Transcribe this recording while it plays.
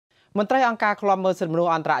មន្ត្រីអង្គការឃ្លាំមើលសិទ្ធិមនុស្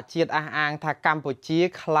សអន្តរជាតិអះអាងថាកម្ពុជា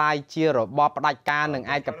คล้ายជារបបផ្ដាច់ការនិង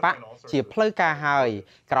ឯកបកជាផ្លូវការហើយ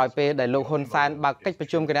ក្រោយពេលដែលលោកហ៊ុនសែនបើកកិច្ចប្រ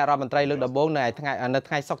ជុំគណៈរដ្ឋមន្ត្រីលើកដំបូងនៅថ្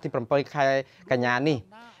ងៃសុក្រទី7 ខែកញ្ញានេះ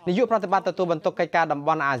នាយកប្រតិបត្តិទទួលបន្ទុកកិច្ចការតំប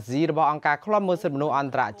ន់អាស៊ីរបស់អង្គការឃ្លាំមើលសិទ្ធិមនុស្សអ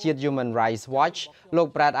ន្តរជាតិ Human Rights Watch លោក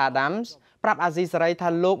Brad ប្រាប់អាស៊ីសេរីថា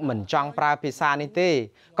លោកមិនចង់ប្រើភាសានេះទេ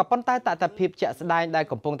ក៏ប៉ុន្តែតថភាពជាក់ស្ដែងដែល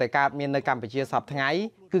កំពុងតែកើតមាននៅកម្ពុជាសប្តាហ៍ថ្ងៃ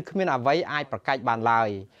គឺគ្មានអ្វីអាចប្រកែកបានឡើយ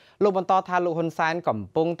លោកបន្តថាលោកហ៊ុនសែនកំ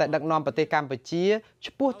ពុងតែដឹកនាំប្រទេសកម្ពុជា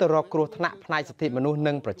ឆ្ពោះទៅរកគ្រោះថ្នាក់ផ្នែកសិទ្ធិមនុស្ស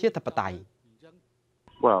និងប្រជាធិបតេយ្យ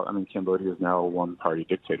Well, I mean, Cambodia is now a one-party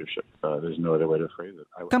dictatorship. There's no other way to phrase it.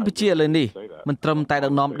 កម្ពុជាឥឡូវនេះមិនត្រឹមតែដឹ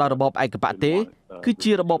កនាំដោយរបបឯកបកទេគឺ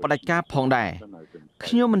ជារបបផ្ដាច់ការផងដែរ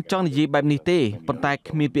ខ្ញុំមិនចង់និយាយបែបនេះទេប៉ុន្តែ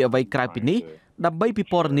គ្មានពាក្យអ្វីក្រៅពីនេះដើម្បីពិ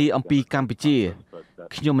ពណ៌នាអំពីកម្ពុជា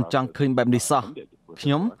ខ្ញុំមិនចង់ឃើញបែបនេះសោះខ្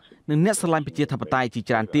ញុំនិងអ្នកស្រឡាញ់ប្រជាធិបតេយ្យជា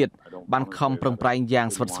ច្រើនទៀតបានខំប្រឹងប្រែងយ៉ាង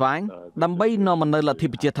ស្វិតស្វាញដើម្បីនាំមកនូវលទ្ធិ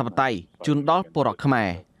ប្រជាធិបតេយ្យជូនដល់ពលរដ្ឋខ្មែរ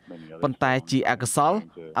ប៉ុន្តែជាអកុសល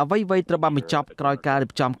អ្វីៗត្រូវបានបញ្ចប់ក្រោយការរៀ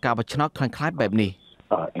បចំការបោះឆ្នោតខ្លាំងៗបែបនេះ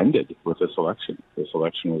ended with this election. This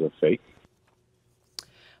election was a fake.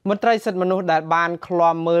 មន្ត្រីសិទ្ធិមនុស្សដែលបានឃ្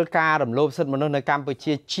លាំមើលការរំលោភសិទ្ធិមនុស្សនៅកម្ពុ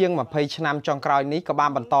ជាជាង20ឆ្នាំចុងក្រោយនេះក៏បា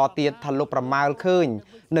នបន្តទៀតថាលោកប្រមាលឃើញ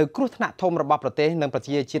នៅគ្រោះថ្នាក់ធំរបស់ប្រទេសនិងប្រ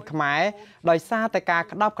ជាជាតិខ្មែរដោយសារតែការ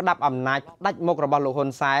ក្តោបក្តាប់អំណាចផ្ដាច់មុខរបស់លោកហ៊ុ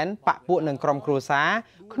នសែនបកពួកនិងក្រុមគ្រួសារ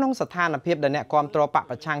ក្នុងស្ថានភាពដែលអ្នកគាំទ្របក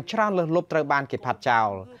ប្រឆាំងច្រើនលើសលប់ត្រូវបានគេផាត់ចោ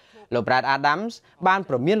លលោក Brad បាន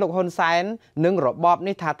ព្រមានលោកហ៊ុនសែននិងរបប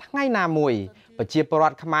នេះថាថ្ងៃណាមួយប្រជាពលរ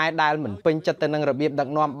ដ្ឋខ្មែរដែលមិនពេញចិត្តទៅនឹងរបៀបដឹក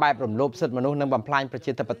នាំបែបរំលោភសិទ្ធិមនុស្សនិងបំផ្លាញប្រ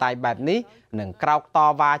ជាធិបតេយ្យបែបនេះនឹងក្រោកត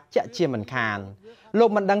វ៉ាជាក់ជាមិនខានលោក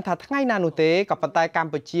មិនដឹងថាថ្ងៃណានោះទេក៏ប៉ុន្តែក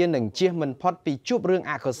ម្ពុជានឹងជៀសមិនផុតពីជួបរឿង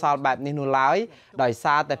អកុសលបែបនេះនោះឡើយដោយ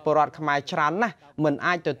សារតែពលរដ្ឋខ្មែរច្រើនណាស់មិន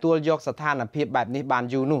អាចទទួលយកស្ថានភាពបែបនេះបាន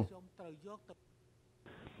យូរនោះ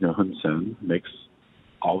Hun Sen makes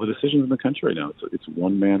all the decisions in the country right now. It's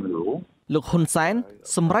one man rule. លោកហ៊ុនសែន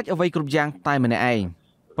សម្រេចអ្វីគ្រប់យ៉ាងតែម្នាក់ឯង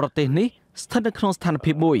ប្រទេសនេះស្ថិតនៅក្នុងស្ថាន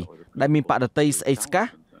ភាពមួយដែលមានបដិតីស្អេកស្កះ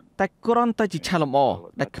តែគ្រាន់តែជាឆាលំអ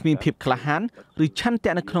ដែលគ្មានភាពក្លាហានឬឆន្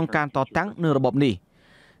ទៈនៅក្នុងការតតាំងនៅរបបនេះ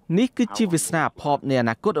គឺជាវាសនាអភ័ព្វនៃអ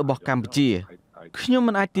នាគតរបស់កម្ពុជាខ្ញុំ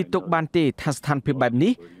មិនអាចទីទុកបានទេថាស្ថានភាពបែប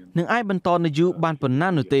នេះនឹងអាចបន្តនៅយូរបានប៉ុណ្ណា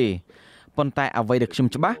នោះទេប៉ុន្តែអ្វីដែលខ្ញុំ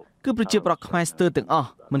ច្បាស់គឺប្រជាប្រដ្ឋខ្មែរស្ទើរទាំងអស់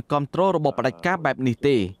មិនគ្រប់គ្រងរបបផ្ដាច់ការបែបនេះ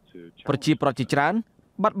ទេប្រជាប្រដ្ឋជាច្រើន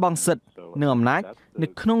បាត់បង់សិទ្ធិនិងអំណាចនៅ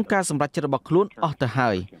ក្នុងការសម្រេចចិត្តរបស់ខ្លួនអស់ទៅហើ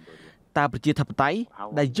យតើប្រជាធិបតេយ្យ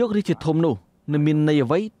ដែលយករាជធំនោះនឹងមានន័យអ្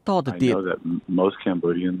វីតទៅទៀត Most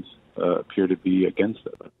Cambodians appear to be against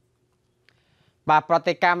it. បាទប្រ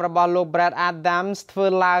តិកម្មរបស់លោក Brad ធ្វើ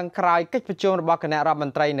ឡើងក្រោយកិច្ចប្រជុំរបស់គណៈរដ្ឋម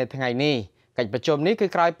ន្ត្រីនៅថ្ងៃនេះកិច្ចប្រជុំនេះគឺ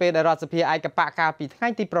ក្រោយពេលដែលរដ្ឋសភាឯកបកកាលពីថ្ងៃ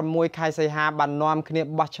ទី6 ខែសីហាបាននាំគ្នា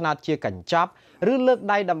បោះឆ្នោតជាកញ្ចប់ឬលើក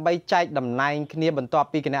ដៃដើម្បីចែកតំណែងគ្នាបន្ទាប់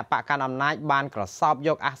ពីគណៈបកកណ្ដាលអំណាចបានក្រសោបយ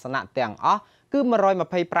កអាសនៈទាំងអស់គឺ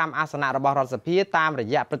125អាសនៈរបស់រដ្ឋសភាតាមរ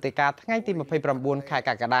យៈព្រឹត្តិការណ៍ថ្ងៃទី29 ខែក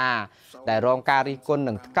ក្កដាដែលរងការរិះគន់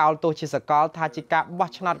និងថ្កោលទោសជាសកលថាជាការបោះ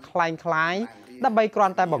ឆ្នោតคล้ายដើម្បីគ្រា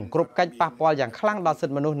ន់តែបង្ក្រប់កិច្ចប៉ះពាល់យ៉ាងខ្លាំងដល់សិទ្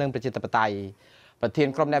ធិមនុស្សនិងប្រជាធិបតេយ្យប្រធាន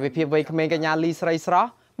ក្រុមអ្នកវិភាគវ័យក្មេងកញ្ញាលីស្រីស្រស់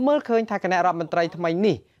មើលឃើញថាគណៈរដ្ឋមន្ត្រីថ្មី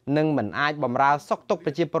នេះនឹងមិនអាចបម្រើសុខទុក្ខប្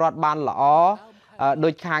រជាពលរដ្ឋបានល្អដោ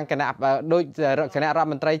យខាងគណៈរដ្ឋ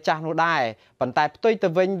មន្ត្រីចាស់នោះដែរប៉ុន្តែផ្ទុយទៅ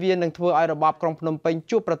វិញវានឹងធ្វើឲ្យរបបក្រុងភ្នំពេញ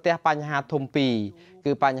ជួបប្រទះបញ្ហាធំពីរ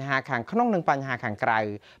គឺបញ្ហាខាងក្នុងនិងបញ្ហាខាងក្រៅ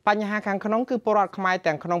បញ្ហាខាងក្នុងគឺពលរដ្ឋខ្មែរ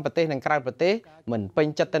ទាំងក្នុងប្រទេសនិងក្រៅប្រទេសមិនពេញ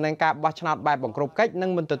ចិត្តទៅនឹងការបោះឆ្នោតបែបបង្ក្រប់កិច្ចនិ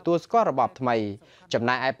ងមិនទទួលស្គាល់របបថ្មីចំ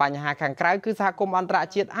ណែកឯបញ្ហាខាងក្រៅគឺសហគមន៍អន្តរ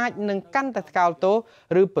ជាតិអាចនឹងកាន់តែថ្កោលទោស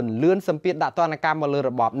ឬពន្លឿនសម្ពាធដាក់ទណ្ឌកម្មមកលើ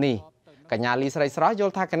របបនេះកញ្ញាលីស្រីស្រស់យ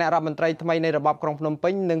ល់ថាគណៈរដ្ឋមន្ត្រីថ្មីនៃរបបក្រុងភ្នំពេ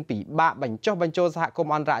ញនឹងពិបាកបញ្ចុះបញ្ចូលសហគម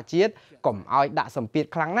ន៍អន្តរជាតិកុំឲ្យដាក់សម្ពាធ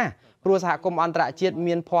ខ្លាំងណាស់ព្រោះសហគមន៍អន្តរជាតិ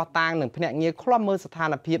មានភ័ស្តុតាងនិងភ្នាក់ងារឃ្លាំមើលស្ថា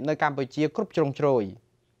នភាពនៅកម្ពុជាគ្រប់ជ្រុងជ្រោយ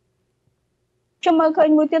ខ្ញុំមើលឃើញ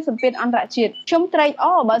មួយទៀតសម្ពាធអន្តរជាតិខ្ញុំត្រេកអ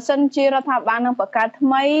របើសិនជារដ្ឋាភិបាលនឹងបង្កើតថ្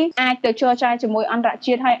មីអាចទៅចរចាជាមួយអន្តរ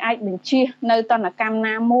ជាតិហើយអាចបញ្ជៀសនៅទណ្ឌកម្ម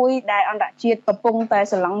ណាមួយដែលអន្តរជាតិកំពុងតែ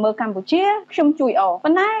ស្រឡំមើលកម្ពុជាខ្ញុំជួយអរ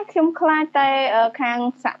ប៉ុន្តែខ្ញុំខ្លាចតែខាង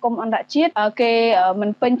សហគមន៍អន្តរជាតិគេមិន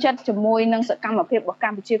ពេញចិត្តជាមួយនឹងសកម្មភាពរបស់ក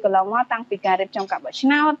ម្ពុជាកន្លងមកតាំងពីការរៀបចំការបោះឆ្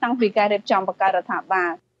នោតតាំងពីការរៀបចំបង្កើតរដ្ឋាភិបា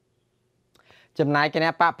លចំណែកគ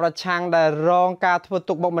ណៈបកប្រឆាំងដែលរងការធ្វើ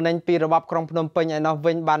ទុកបុកម្នេញពីរបបក្រុងភ្នំពេញឯណោះ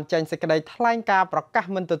វិញបានចេញសេចក្តីថ្លែងការណ៍ប្រកាស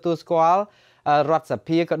មិនទទួលស្គាល់ រដ្ឋស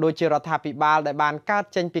ភាក៏ដូចជារដ្ឋាភិបាលដែលបានកើត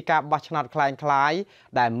ចេញពីការបោះឆ្នោតคล้ายៗ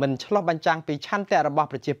ដែលមិនឆ្លុះបញ្ចាំងពីឆន្ទៈរបស់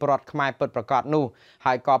ប្រជាពលរដ្ឋខ្មែរពិតប្រាកដនោះ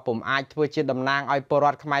ហើយក៏ពុំអាចធ្វើជាតំណាងឲ្យពលរ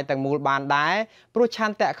ដ្ឋខ្មែរទាំងមូលបានដែរព្រោះឆ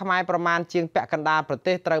ន្ទៈខ្មែរប្រមាណជាងពាក់កណ្ដាលប្រ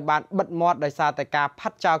ទេសត្រូវបានបិទមាត់ដោយសារតែការផា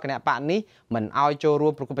ត់ចោលគណៈបកនេះមិនឲ្យចូលរួ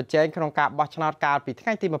មប្រគល់ប្រជែងក្នុងការបោះឆ្នោតកាលពីថ្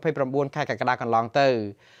ងៃទី29ខែកក្កដាកន្លងទៅ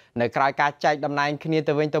នៅក្រៅការចែកតំណែងគ្នា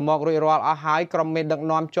ទៅវិញទៅមករួចរាល់អស់ហើយក្រុមមេដឹក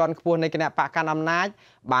នាំជាន់ខ្ពស់នៃគណៈបកកណ្ដាលអំណាច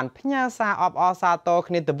បានផ្ញើសារអបអរសាទរ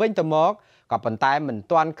គ្នាទៅវិញទៅមកក៏ប៉ុន្តែមិន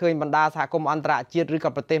ទាន់ឃើញបណ្ដាសហគមន៍អន្តរជាតិឬក៏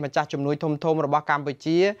ប្រទេសម្ចាស់ជំនួយធំៗរបស់កម្ពុ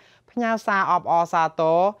ជាផ្ញើសារអបអរសាទ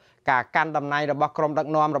រការកាន់តំណែងរបស់ក្រុមដឹក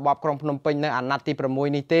នាំរបបក្រុងភ្នំពេញនៅអាណត្តិទី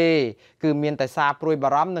6នេះទេគឺមានតែសារព្រួយបា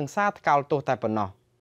រម្ភនិងសារថ្កោលទោសតែប៉ុណ្ណោះ